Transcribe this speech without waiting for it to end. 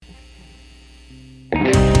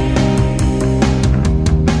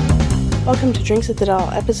Welcome to Drinks at the Doll,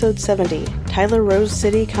 episode 70, Tyler Rose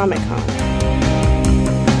City Comic Con.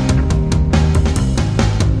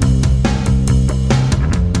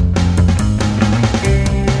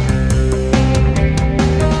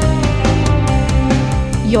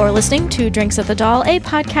 You're listening to Drinks at the Doll, a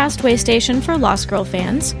podcast way station for Lost Girl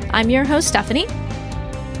fans. I'm your host, Stephanie.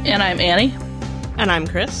 And I'm Annie. And I'm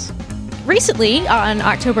Chris. Recently, on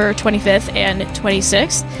October 25th and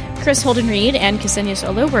 26th, Chris Holden-Reed and Ksenia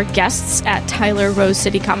Solo were guests at Tyler Rose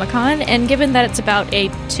City Comic Con, and given that it's about a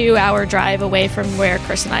 2-hour drive away from where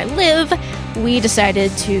Chris and I live, we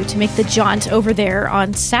decided to make the jaunt over there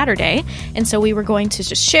on Saturday, and so we were going to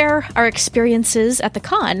just share our experiences at the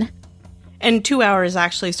con. And 2 hours is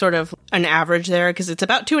actually sort of an average there, because it's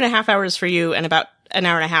about 2.5 hours for you and about an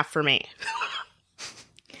hour and a half for me.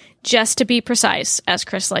 Just to be precise, as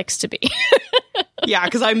Chris likes to be. Yeah,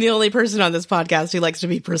 because I'm the only person on this podcast who likes to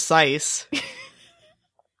be precise.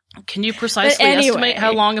 Can you precisely estimate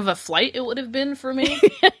how long of a flight it would have been for me?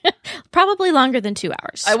 Probably longer than 2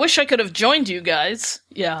 hours. I wish I could have joined you guys.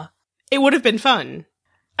 Yeah. It would have been fun.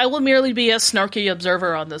 I will merely be a snarky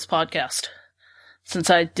observer on this podcast,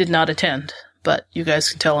 since I did not attend, but you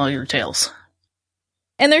guys can tell all your tales.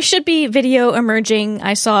 And there should be video emerging.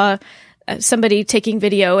 I saw somebody taking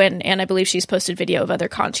video, and I believe she's posted video of other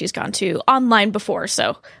cons she's gone to online before,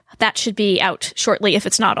 so that should be out shortly if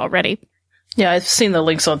it's not already. Yeah, I've seen the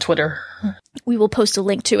links on Twitter. We will post a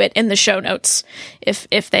link to it in the show notes if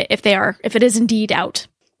it is indeed out.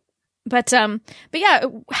 But yeah,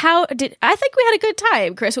 I think we had a good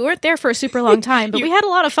time, Chris. We weren't there for a super long time, but we had a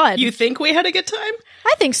lot of fun. You think we had a good time?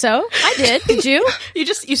 I think so. I did. Did you?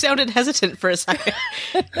 You sounded hesitant for a second.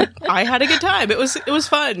 I had a good time. It was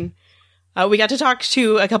fun. We got to talk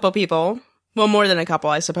to a couple people. Well, more than a couple,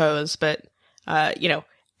 I suppose, but at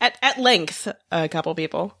length, a couple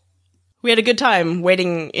people. We had a good time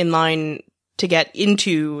waiting in line to get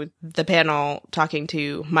into the panel talking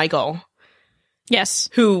to Michael. Yes.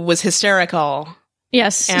 Who was hysterical.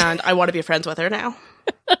 Yes. And I want to be friends with her now.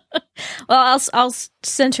 Well, I'll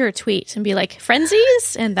send her a tweet and be like,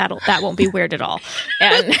 "Frenzies?" And that won't be weird at all.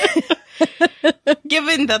 And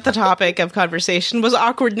given that the topic of conversation was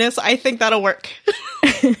awkwardness, I think that'll work.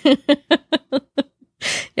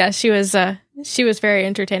 Yeah, she was very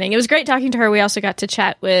entertaining. It was great talking to her. We also got to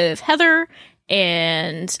chat with Heather,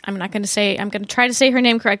 and I'm going to try to say her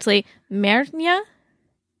name correctly. Merja?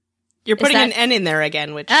 You're putting an N in there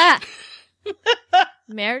again, which...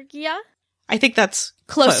 Merja? I think that's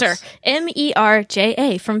closer. Close.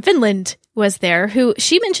 Merja from Finland was there, who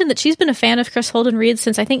she mentioned that she's been a fan of Chris Holden-Reed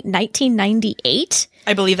since, I think, 1998.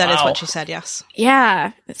 I believe that is what she said, yes.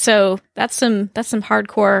 Yeah, so that's some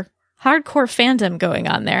hardcore fandom going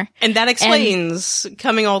on there. And that explains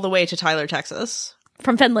coming all the way to Tyler, Texas.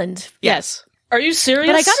 From Finland, yes. Are you serious?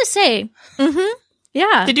 But I gotta say,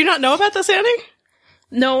 yeah. Did you not know about this, Annie?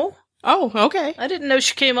 No. Oh, okay. I didn't know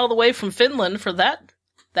she came all the way from Finland for that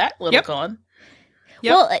little con.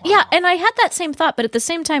 Yep. Well, yeah, and I had that same thought, but at the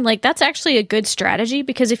same time, like, that's actually a good strategy,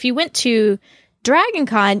 because if you went to Dragon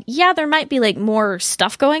Con, yeah, there might be, like, more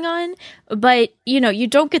stuff going on, but, you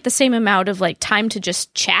don't get the same amount of, like, time to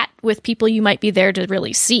just chat with people you might be there to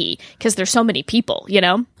really see, because there's so many people,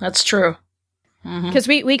 That's true. Because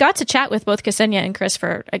we got to chat with both Ksenia and Chris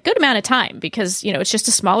for a good amount of time, because, it's just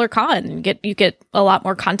a smaller con, and you get a lot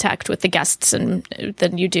more contact with the guests than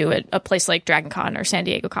you do at a place like Dragon Con or San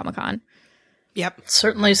Diego Comic-Con. Yep.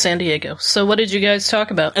 Certainly San Diego. So what did you guys talk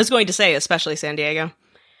about? I was going to say, especially San Diego.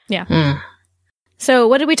 Yeah. So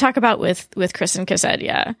what did we talk about with Chris and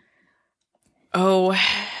Ksenia? Oh,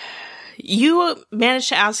 you managed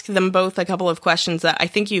to ask them both a couple of questions that I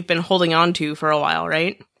think you've been holding on to for a while,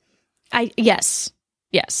 right? Yes.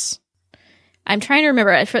 I'm trying to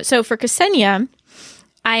remember. So for Ksenia,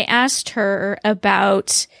 I asked her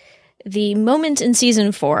about the moment in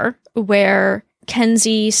season 4 where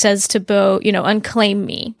Kenzie says to Bo, unclaim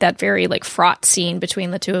me, that very, like, fraught scene between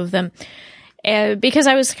the two of them. Because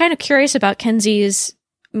I was kind of curious about Kenzie's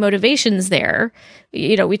motivations there.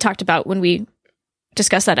 We talked about when we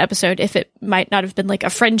discussed that episode, if it might not have been like a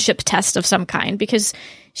friendship test of some kind, because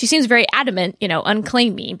she seems very adamant,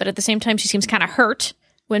 unclaim me, but at the same time, she seems kind of hurt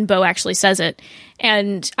when Bo actually says it.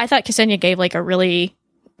 And I thought Ksenia gave, like, a really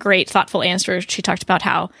great, thoughtful answer. She talked about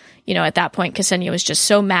how, at that point, Ksenia was just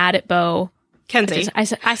so mad at Bo. Kenzie. I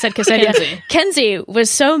said Ksenia. Kenzie was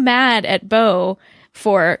so mad at Bo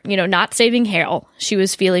for, not saving Hale. She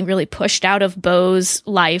was feeling really pushed out of Bo's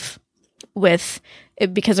life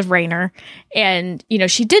because of Raynor. And,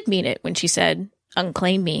 she did mean it when she said,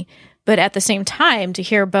 unclaim me. But at the same time, to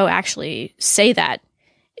hear Bo actually say that,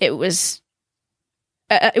 it was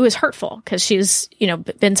it was hurtful because she's,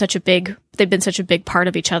 they've been such a big part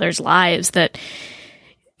of each other's lives that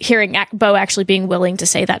hearing Bo actually being willing to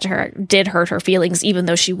say that to her did hurt her feelings, even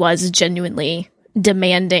though she was genuinely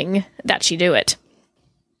demanding that she do it.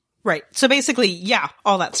 Right. So basically, yeah,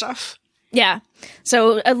 all that stuff. Yeah.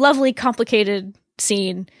 So a lovely, complicated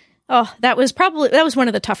scene. Oh, that was one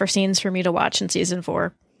of the tougher scenes for me to watch in season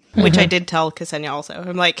 4. Which I did tell Ksenia also.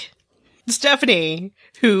 I'm like, Stephanie,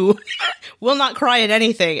 who will not cry at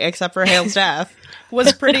anything except for Hale's death,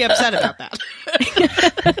 was pretty upset about that.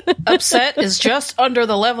 Upset is just under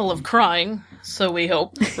the level of crying, so we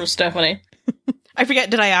hope, for Stephanie. I forget,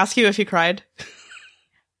 did I ask you if you cried?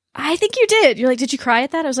 I think you did. You're like, did you cry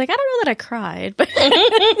at that? I was like, I don't know that I cried. But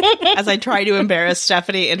as I try to embarrass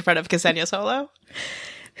Stephanie in front of Ksenia Solo.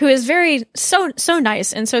 Who is so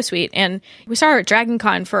nice and so sweet. And we saw her at Dragon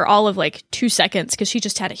Con for all of 2 seconds because she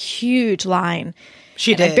just had a huge line.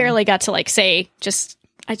 She did. I barely got to say,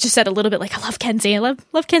 I just said a little bit I love Kenzie. I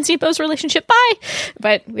love Kenzie and Bo's relationship. Bye.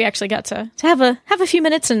 But we actually got to have a few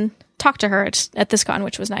minutes and talk to her at this con,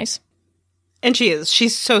 which was nice. And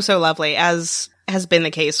she's so lovely, as has been the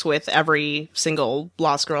case with every single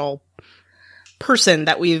Lost Girl person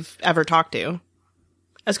that we've ever talked to.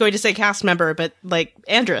 I was going to say cast member, but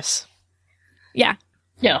Andress. Yeah.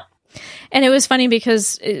 Yeah. And it was funny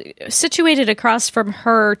because situated across from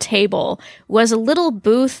her table was a little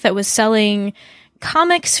booth that was selling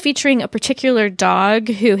comics featuring a particular dog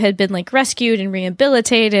who had been rescued and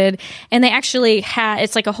rehabilitated. And they actually had,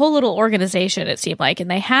 it's a whole little organization, it seemed like.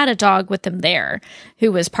 And they had a dog with them there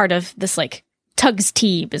who was part of this Tug's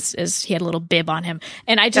team, as he had a little bib on him.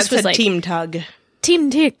 And I just was Team Tug.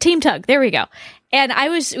 Team Tug. There we go. And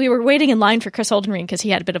we were waiting in line for Chris Holdenring because he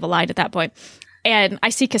had a bit of a line at that point. And I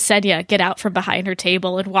see Ksenia get out from behind her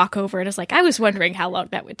table and walk over, and it's I was wondering how long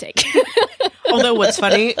that would take. Although what's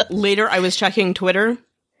funny, later I was checking Twitter.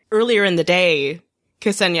 Earlier in the day,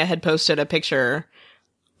 Ksenia had posted a picture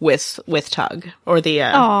with Tug, or the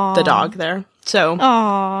dog there. So,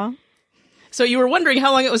 aww. So you were wondering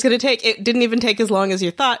how long it was going to take. It didn't even take as long as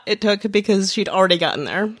you thought it took because she'd already gotten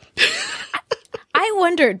there. I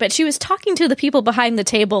wondered, but she was talking to the people behind the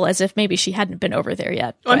table as if maybe she hadn't been over there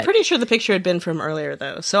yet. Well, I'm pretty sure the picture had been from earlier,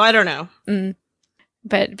 though, so I don't know.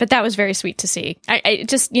 But that was very sweet to see. I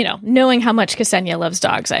just, knowing how much Ksenia loves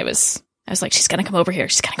dogs, I was like, she's going to come over here.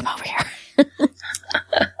 She's going to come over here.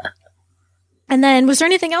 And then, was there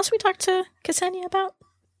anything else we talked to Ksenia about?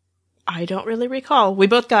 I don't really recall. We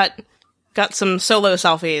both got some solo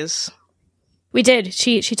selfies. We did.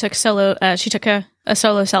 She took solo. She took a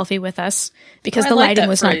solo selfie with us because the lighting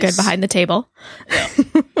was not good behind the table.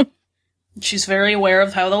 Yeah. She's very aware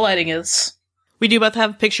of how the lighting is. We do both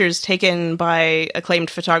have pictures taken by acclaimed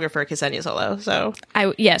photographer Ksenia Solo, so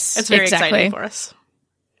yes, it's very exciting for us.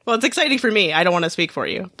 Well, it's exciting for me. I don't want to speak for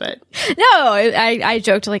you, but no, I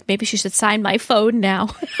joked maybe she should sign my phone now.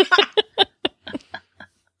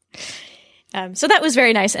 So that was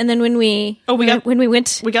very nice. And then when we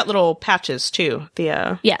went, we got little patches too.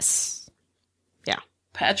 Yes, yeah,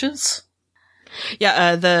 patches.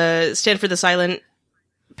 Yeah, the Stand for the Silent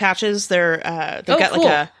patches. They've got cool.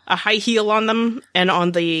 a high heel on them, and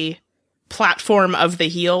on the platform of the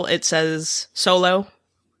heel it says Solo.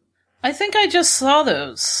 I think I just saw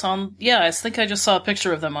those on. Yeah, I think I just saw a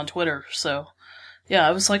picture of them on Twitter. So, yeah,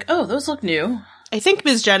 I was like, oh, those look new. I think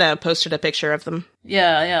Ms. Jenna posted a picture of them.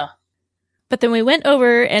 Yeah. But then we went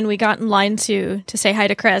over and we got in line to say hi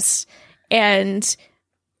to Chris, and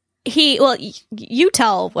you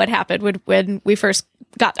tell what happened when we first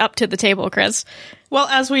got up to the table, Chris. Well,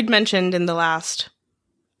 as we'd mentioned in the last,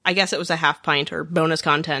 I guess it was a half pint or bonus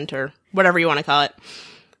content or whatever you want to call it,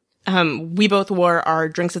 we both wore our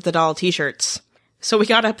Drinks at the Doll t-shirts. So we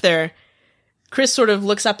got up there, Chris sort of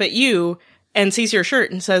looks up at you and sees your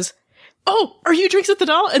shirt and says, "Oh, are you Drinks at the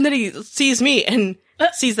Doll?" And then he sees me and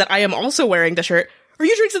sees that I am also wearing the shirt. "Are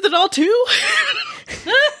you Drinks at the Doll too?"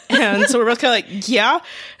 And so we're both kind of like, "Yeah." And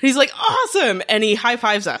he's like, "Awesome." And he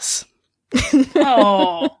high-fives us.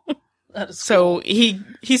 Oh, that is so cool.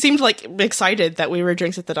 he seemed excited that we were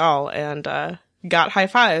Drinks at the Doll, and got high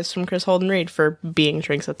fives from Chris Holden Reed for being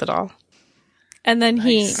Drinks at the Doll. And then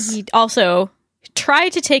Nice. he also tried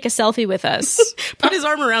to take a selfie with us. Put his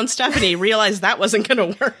arm around Stephanie, realized that wasn't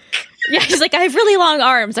going to work. Yeah, he's like, I have really long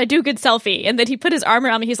arms. I do good selfie. And then he put his arm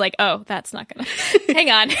around me. He's like, oh, that's not going to... Hang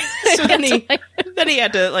on. So then he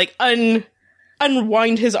had to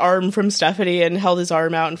unwind his arm from Stephanie and held his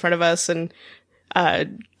arm out in front of us and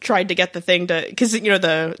tried to get the thing to... Because,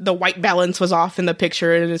 the white balance was off in the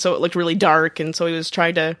picture, and so it looked really dark, and so he was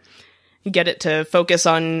trying to get it to focus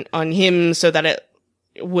on him so that it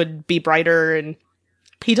would be brighter, and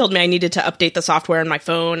he told me I needed to update the software on my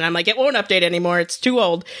phone. And I'm like, it won't update anymore. It's too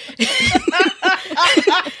old.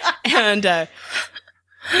 And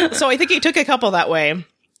so I think he took a couple that way.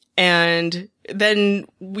 And then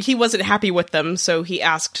he wasn't happy with them. So he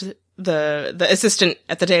asked the assistant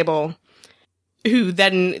at the table, who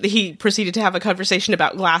then he proceeded to have a conversation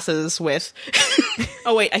about glasses with.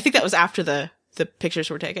 Oh, wait, I think that was after the pictures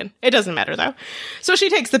were taken. It doesn't matter, though. So she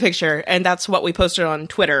takes the picture, and that's what we posted on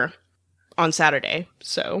Twitter on Saturday.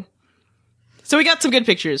 So we got some good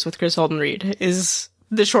pictures with Chris Holden Reed, is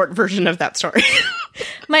the short version of that story.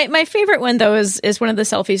 My favorite one, though, is one of the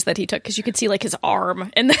selfies that he took, because you could see, like, his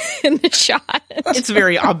arm in the shot. It's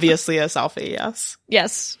very obviously a selfie, yes.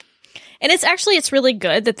 Yes. And it's really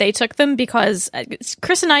good that they took them, because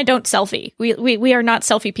Chris and I don't selfie. We are not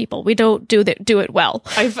selfie people. We don't do it well.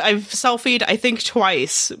 I've selfied, I think,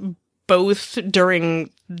 twice, both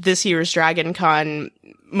during this year's Dragon Con,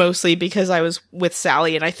 mostly because I was with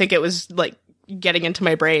Sally, and I think it was like getting into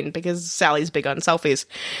my brain because Sally's big on selfies.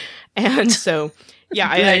 And so, yeah,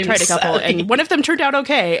 I tried a couple, and one of them turned out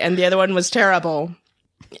okay, and the other one was terrible.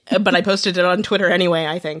 But I posted it on Twitter anyway,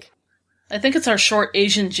 I think. I think it's our short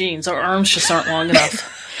Asian genes. Our arms just aren't long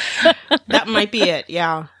enough. That might be it,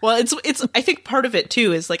 yeah. Well, it's. I think part of it,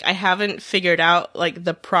 too, is, like, I haven't figured out, like,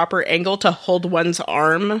 the proper angle to hold one's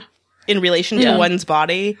arm in relation to one's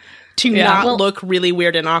body to not look really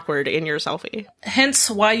weird and awkward in your selfie. Hence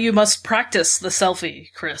why you must practice the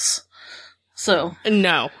selfie, Chris. So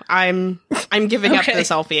no, I'm giving up the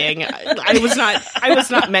selfieing. I was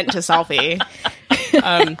not meant to selfie.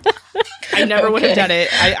 I never would have done it.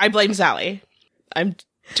 I blame Sally. I'm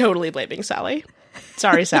totally blaming Sally.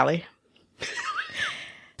 Sorry, Sally.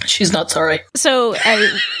 She's not sorry. So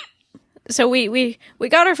we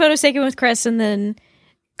got our photos taken with Chris, and then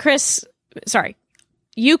Chris,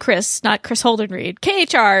 not Chris Holden Reed,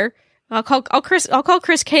 KHR. I'll call Chris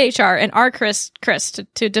KHR and our Chris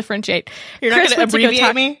to differentiate. You're not going to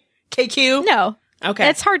abbreviate me? KQ? No. Okay.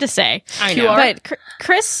 It's hard to say. I know. But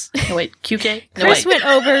Chris... No, wait, QK? No, Chris went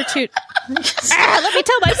over to... let me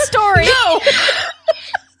tell my story! No!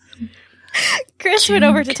 Chris went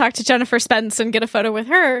over to talk to Jennifer Spence and get a photo with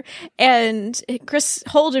her, and Chris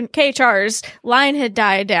Holden, KHR's line had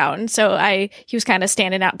died down, so he was kind of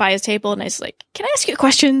standing out by his table, and I was like, can I ask you a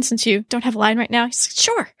question since you don't have a line right now? He's like,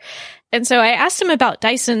 sure. And so I asked him about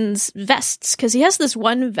Dyson's vests, because he has this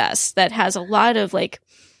one vest that has a lot of, like,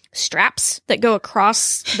 straps that go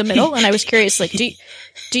across the middle, and I was curious, like,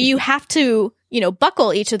 do you have to,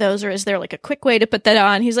 buckle each of those, or is there, like, a quick way to put that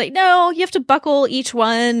on? He's like, no, you have to buckle each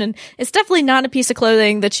one, and it's definitely not a piece of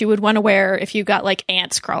clothing that you would want to wear if you got, like,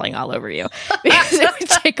 ants crawling all over you, because it would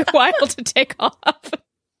take a while to take off.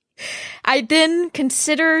 I then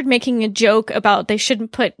considered making a joke about they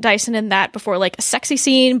shouldn't put Dyson in that before, like, a sexy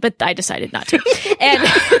scene, but I decided not to. And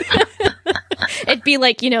it'd be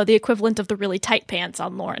like, the equivalent of the really tight pants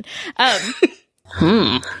on Lauren.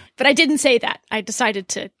 But I didn't say that. I decided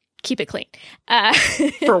to keep it clean.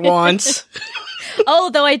 For once.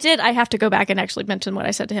 Though I have to go back and actually mention what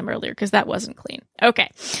I said to him earlier, because that wasn't clean.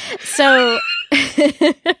 Okay. So,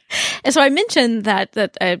 and so I mentioned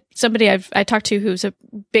that somebody I talked to who's a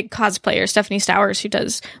big cosplayer, Stephanie Stowers, who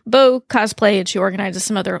does Bow cosplay, and she organizes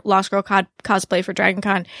some other Lost Girl cosplay for Dragon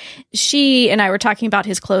Con. She and I were talking about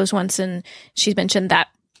his clothes once, and she mentioned that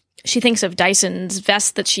she thinks of Dyson's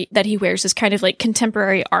vest that he wears as kind of like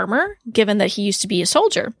contemporary armor, given that he used to be a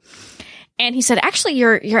soldier. And he said, actually,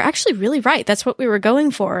 you're actually really right. That's what we were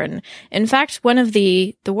going for. And in fact, one of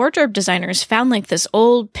the wardrobe designers found like this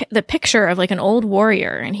the picture of like an old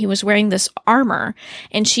warrior, and he was wearing this armor,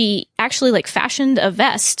 and she actually like fashioned a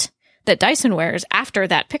vest that Dyson wears after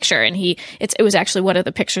that picture. And it was actually one of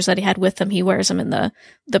the pictures that he had with him. He wears them in the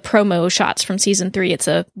promo shots from season 3. It's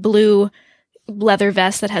a blue leather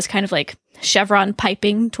vest that has kind of like chevron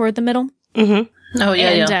piping toward the middle. Mm-hmm. Oh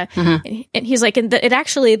yeah, and he's like, and it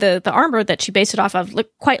actually the armor that she based it off of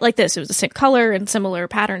looked quite like this. It was the same color and similar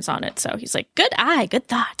patterns on it. So he's like, good eye, good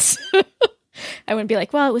thoughts. I wouldn't be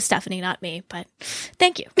like, well, it was Stephanie, not me, but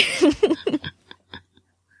thank you.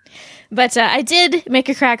 But I did make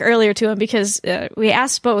a crack earlier to him, because we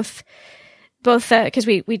asked both because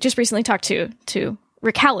we just recently talked to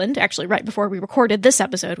Rick Howland, actually right before we recorded this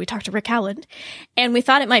episode. We talked to Rick Howland, and we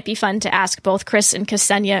thought it might be fun to ask both Chris and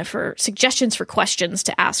Ksenia for suggestions for questions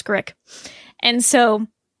to ask Rick. And so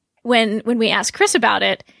when we asked Chris about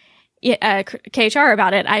it, KHR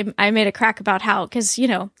about it, I made a crack about how, because,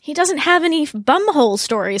 he doesn't have any bumhole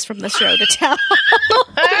stories from the show to tell.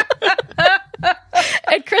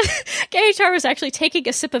 And KHR was actually taking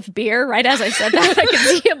a sip of beer right as I said that. I could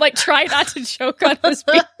see him like try not to choke on his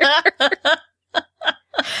beer.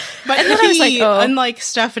 But And then I was like, oh. unlike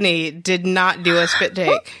Stephanie, did not do a spit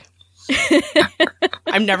take.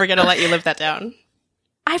 I'm never going to let you live that down.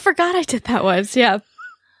 I forgot I did that once, yeah.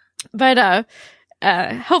 But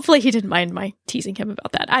hopefully he didn't mind my teasing him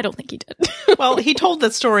about that. I don't think he did. Well, he told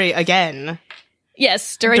the story again.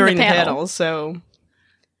 Yes, during the panel. So...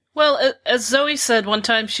 Well, as Zoe said one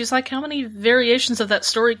time, she's like, how many variations of that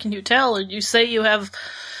story can you tell? And you say you have,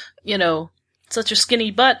 such a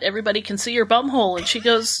skinny butt, everybody can see your bumhole. And she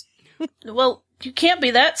goes, well, you can't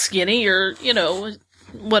be that skinny or,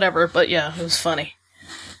 whatever. But yeah, it was funny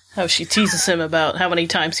how she teases him about how many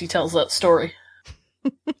times he tells that story.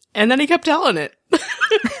 And then he kept telling it.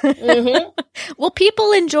 Mm-hmm. Well,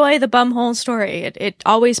 people enjoy the bumhole story. It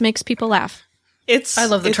always makes people laugh. I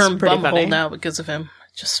love the term bumhole funny. now because of him.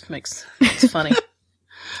 Just it's funny.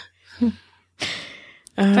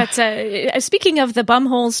 But speaking of the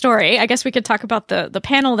bumhole story, I guess we could talk about the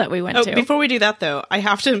panel that we went to. Before we do that, though, I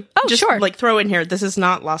have to throw in here. This is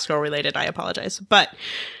not Lost Girl related. I apologize. But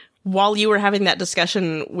while you were having that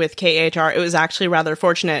discussion with KHR, it was actually rather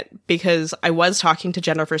fortunate because I was talking to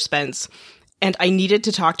Jennifer Spence and I needed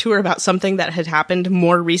to talk to her about something that had happened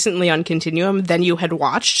more recently on Continuum than you had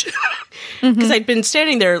watched. Because I'd been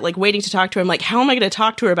standing there, waiting to talk to her. I'm like, how am I going to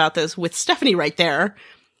talk to her about this with Stephanie right there?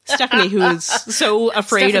 Stephanie, who is so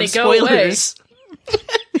afraid of spoilers.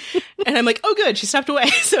 And I'm like, oh, good, she stepped away.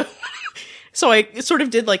 So I sort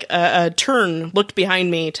of did a turn, looked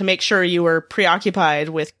behind me to make sure you were preoccupied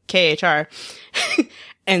with KHR.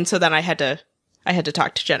 And so then I had to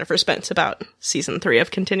talk to Jennifer Spence about season 3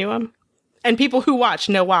 of Continuum. And people who watch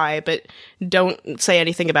know why, but don't say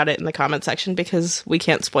anything about it in the comment section because we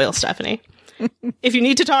can't spoil Stephanie. If you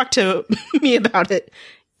need to talk to me about it,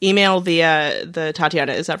 email the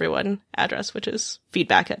Tatiana is Everyone address, which is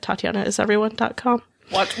feedback@tatianaiseveryone.com.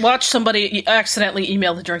 Watch somebody accidentally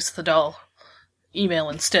email the Drinks of the Doll email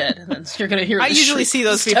instead, and then you're going to hear. I usually see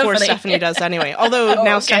those before Stephanie does anyway. Although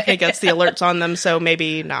now Stephanie gets the alerts on them, so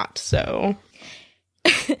maybe not. So.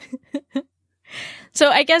 So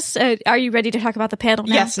I guess, are you ready to talk about the panel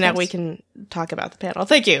now? Yes, now we can talk about the panel.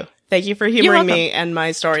 Thank you. Thank you for humoring me and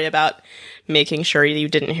my story about making sure you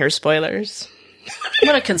didn't hear spoilers.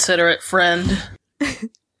 What a considerate friend.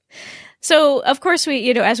 So, of course, we,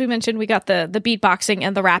 as we mentioned, we got the beatboxing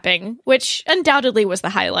and the rapping, which undoubtedly was the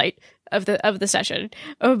highlight of the session.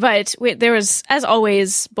 But there was, as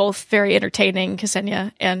always, both very entertaining,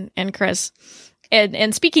 Ksenia and Chris.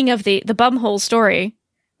 And speaking of the bumhole story,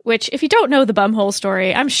 which, if you don't know the bumhole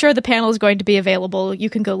story, I'm sure the panel is going to be available. You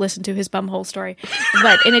can go listen to his bumhole story.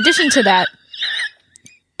 But in addition to that,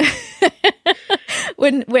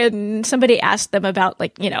 when somebody asked them about,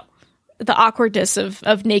 the awkwardness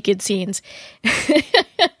of naked scenes,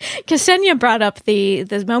 Ksenia brought up the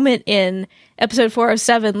moment in episode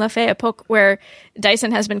 407, La Fée Époque, where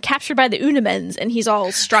Dyson has been captured by the Unimens and he's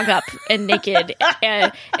all strung up and naked.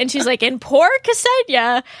 And she's like, and poor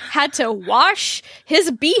Ksenia had to wash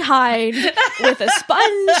his behind with a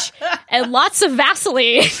sponge and lots of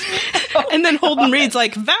Vaseline. And then Holden Reed's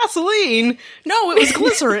like, Vaseline? No, it was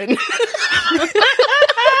glycerin.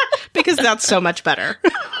 Because that's so much better.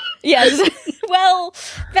 Yes. Well,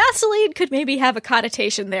 Vaseline could maybe have a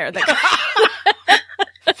connotation there.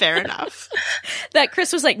 Fair enough. That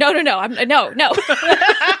Chris was like, no. No.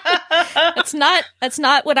 That's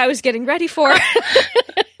not what I was getting ready for.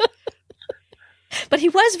 But he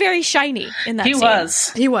was very shiny in that scene.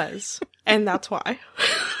 He was. And that's why.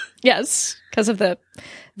 Yes, because of the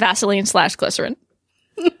Vaseline / glycerin.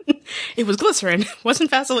 It was glycerin.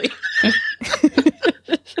 Wasn't Vaseline.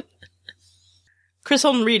 Chris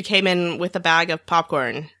Holden Reed came in with a bag of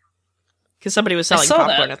popcorn because somebody was selling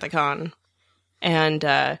popcorn at the con. And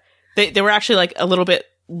they were actually a little bit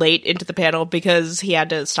late into the panel because he had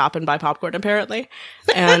to stop and buy popcorn apparently.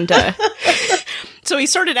 And so he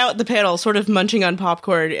started out the panel sort of munching on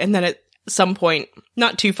popcorn, and then at some point,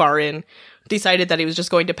 not too far in, decided that he was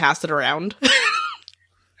just going to pass it around.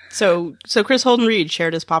 So Chris Holden Reed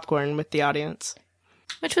shared his popcorn with the audience.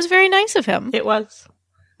 Which was very nice of him. It was.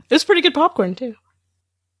 It was pretty good popcorn, too.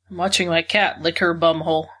 I'm watching my cat lick her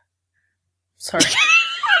bumhole. Sorry.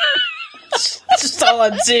 That's just all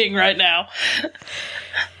I'm seeing right now.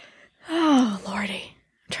 Oh, Lordy.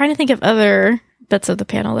 I'm trying to think of other bits of the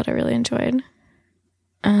panel that I really enjoyed.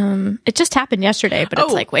 It just happened yesterday, but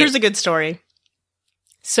it's wait. Here's a good story.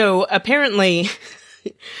 So apparently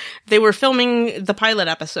they were filming the pilot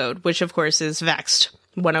episode, which of course is Vexed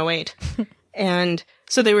 108. And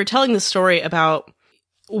so they were telling the story about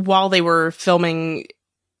while they were filming,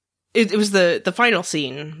 it was the final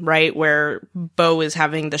scene, right? Where Bo is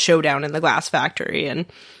having the showdown in the glass factory. And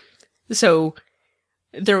so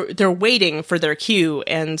they're waiting for their cue,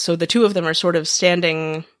 and so the two of them are sort of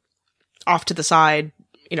standing off to the side,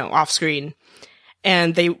 off screen,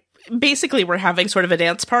 and they basically were having sort of a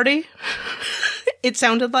dance party. It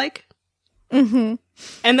sounded like. Mm-hmm.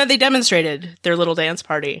 And then they demonstrated their little dance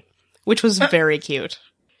party, which was very cute.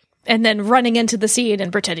 And then running into the scene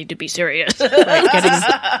and pretending to be serious.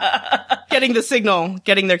 Right, getting the signal,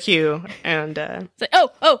 getting their cue, and it's like,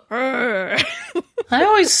 oh. I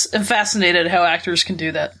always am fascinated how actors can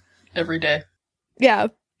do that every day. Yeah.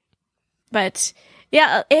 But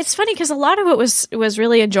yeah, it's funny because a lot of what was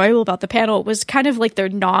really enjoyable about the panel was kind of like their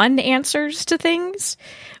non-answers to things,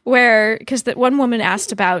 where, because that one woman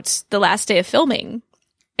asked about the last day of filming,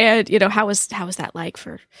 and how was that like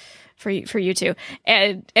for you two,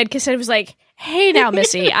 and Cassandra was like, "Hey now,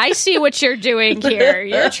 Missy, I see what you're doing here.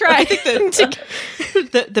 You're trying to."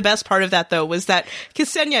 The best part of that, though, was that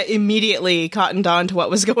Ksenia immediately cottoned on to what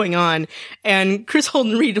was going on, and Chris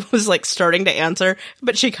Holden Reed was like starting to answer,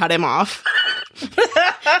 but she cut him off.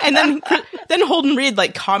 And then Holden Reed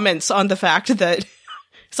like comments on the fact that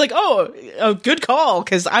it's like, oh, good call,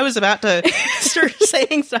 because I was about to start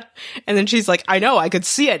saying stuff, and then she's like, I know, I could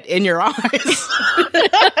see it in your eyes.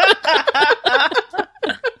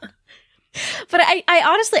 But I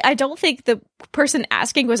honestly, I don't think the person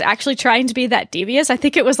asking was actually trying to be that devious. I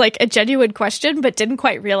think it was like a genuine question, but didn't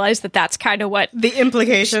quite realize that that's kind of what the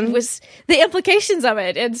implication was, the implications of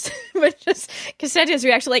it. But just Cassandria's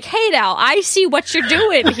reaction, like, "Hey now, I see what you're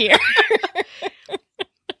doing here.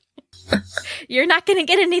 You're not going to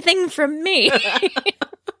get anything from me."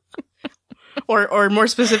 or more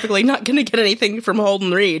specifically, not going to get anything from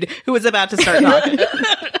Holden Reed, who was about to start talking.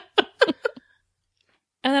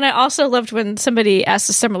 And then I also loved when somebody asked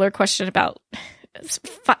a similar question about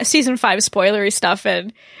season 5 spoilery stuff,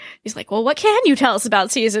 and he's like, "Well, what can you tell us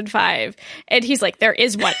about season 5?" And he's like, "There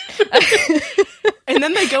is one." And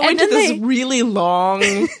then they go into this really long,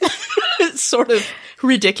 sort of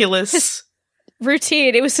ridiculous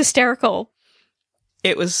routine. It was hysterical.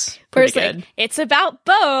 It was pretty good. Like, it's about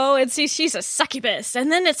Bo, and she's a succubus,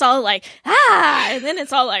 and then it's all like, and then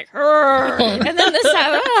it's all like, and then this,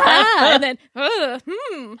 and then, and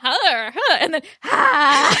then,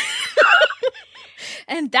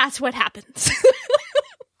 and that's what happens.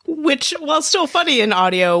 Which, while still funny in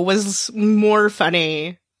audio, was more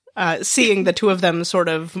funny seeing the two of them sort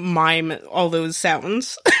of mime all those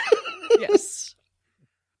sounds. Yes.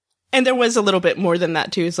 And there was a little bit more than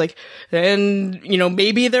that, too. It's like, and,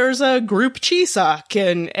 maybe there's a group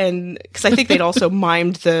Chisak, and because I think they'd also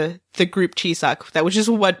mimed the group Chisak. That was just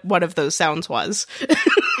what one of those sounds was.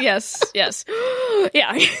 Yes. Yeah.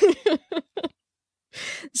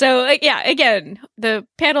 So, yeah, again, the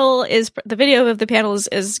video of the panel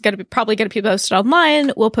is probably going to be posted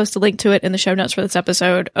online. We'll post a link to it in the show notes for this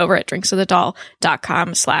episode over at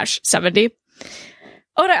drinksofthedoll.com/70.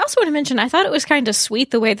 Oh, and I also want to mention, I thought it was kind of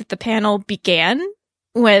sweet the way that the panel began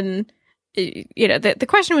when, the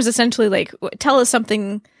question was essentially like, tell us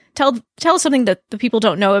something that the people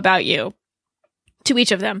don't know about you, to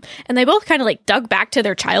each of them. And they both kind of like dug back to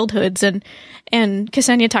their childhoods, and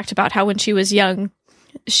Ksenia talked about how when she was young,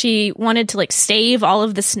 she wanted to like save all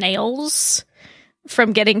of the snails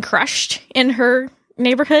from getting crushed in her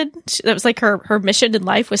neighborhood. That was like her mission in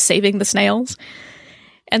life, was saving the snails.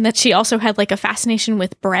 And that she also had like a fascination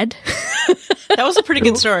with bread. That was a pretty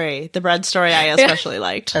good story. The bread story I especially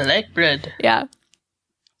liked. I like bread. Yeah.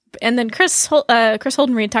 And then Chris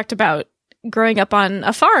Holden Reed talked about growing up on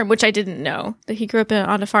a farm, which I didn't know, that he grew up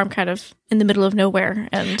on a farm kind of in the middle of nowhere.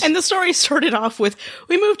 And the story started off with,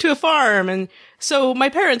 we moved to a farm, and so my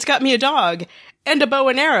parents got me a dog and a bow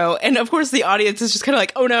and arrow. And of course the audience is just kind of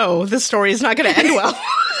like, oh no, this story is not going to end well.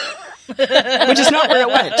 Which is not where it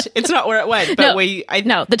went. It's not where it went. But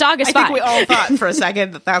no, the dog is fine. I think we all thought for a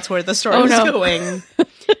second that that's where the story was going.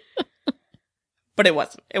 But it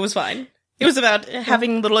wasn't. It was fine. It was about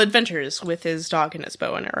having little adventures with his dog and his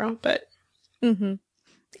bow and arrow. But and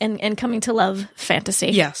coming to love fantasy.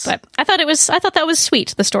 Yes. But I thought that was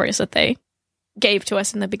sweet, the stories that they gave to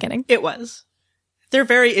us in the beginning. It was. They're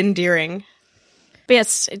very endearing. But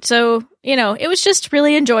yes, so, it was just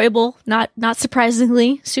really enjoyable, not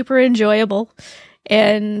surprisingly, super enjoyable.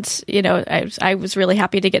 And, I was really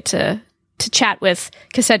happy to get to chat with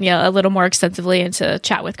Ksenia a little more extensively and to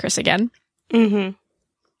chat with Chris again. Mm-hmm.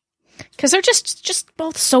 Because they're just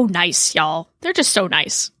both so nice, y'all. They're just so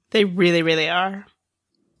nice. They really, really are.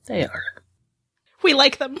 They are. We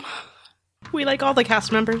like them. We like all the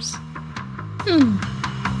cast members.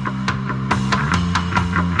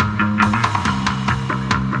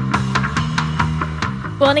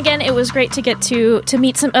 Well, and again, it was great to get to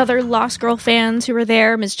meet some other Lost Girl fans who were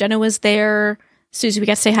there. Ms. Jenna was there. Susie, we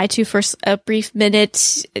got to say hi to for a brief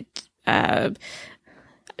minute.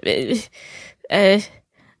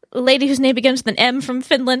 Lady whose name begins with an M from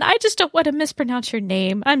Finland. I just don't want to mispronounce your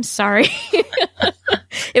name. I'm sorry.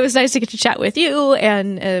 It was nice to get to chat with you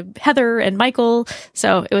and Heather and Michael.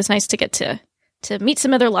 So it was nice to get to meet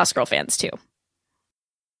some other Lost Girl fans too.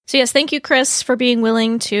 So yes, thank you, Chris, for being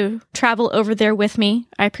willing to travel over there with me.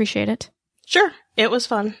 I appreciate it. Sure. It was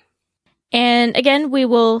fun. And again, we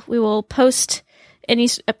will post any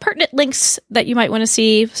pertinent links that you might want to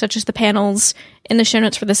see, such as the panels, in the show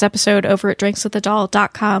notes for this episode over at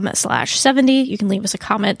drinkswiththedoll.com/70. You can leave us a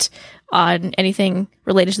comment on anything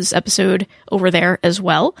related to this episode over there as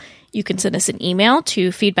well. You can send us an email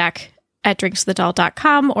to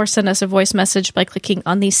feedback@drinkswiththedoll.com or send us a voice message by clicking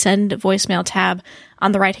on the Send Voicemail tab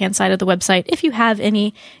on the right-hand side of the website if you have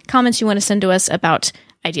any comments you want to send to us about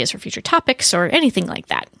ideas for future topics or anything like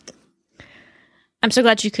that. I'm so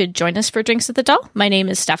glad you could join us for Drinks with the Doll. My name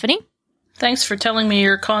is Stephanie. Thanks for telling me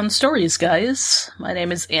your con stories, guys. My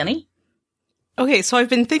name is Annie. Okay, so I've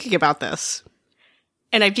been thinking about this.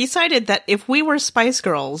 And I've decided that if we were Spice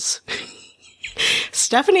Girls,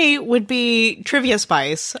 Stephanie would be Trivia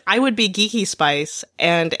Spice, I would be Geeky Spice,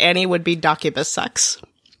 and Annie would be Docubus Sex.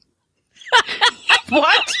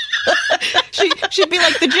 What? She'd be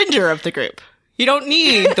like the ginger of the group. You don't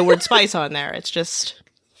need the word spice on there. It's just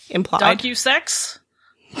implied. Docu-sex?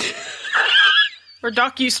 Or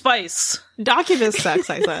docu-spice? Docubus Sex,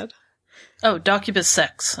 I said. Oh, Docubus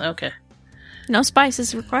Sex. Okay. No spice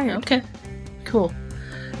is required. Okay. Cool.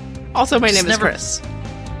 Also, my name is Chris.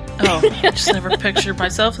 Oh, I just never pictured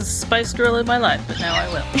myself as a Spice Girl in my life, but now I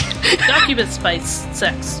will. Docubus Spice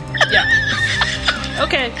Sex. Yeah.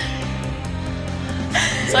 Okay.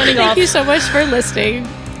 Signing off. Thank you so much for listening.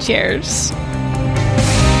 Cheers.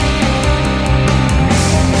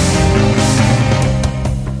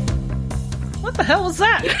 What the hell was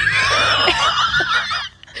that?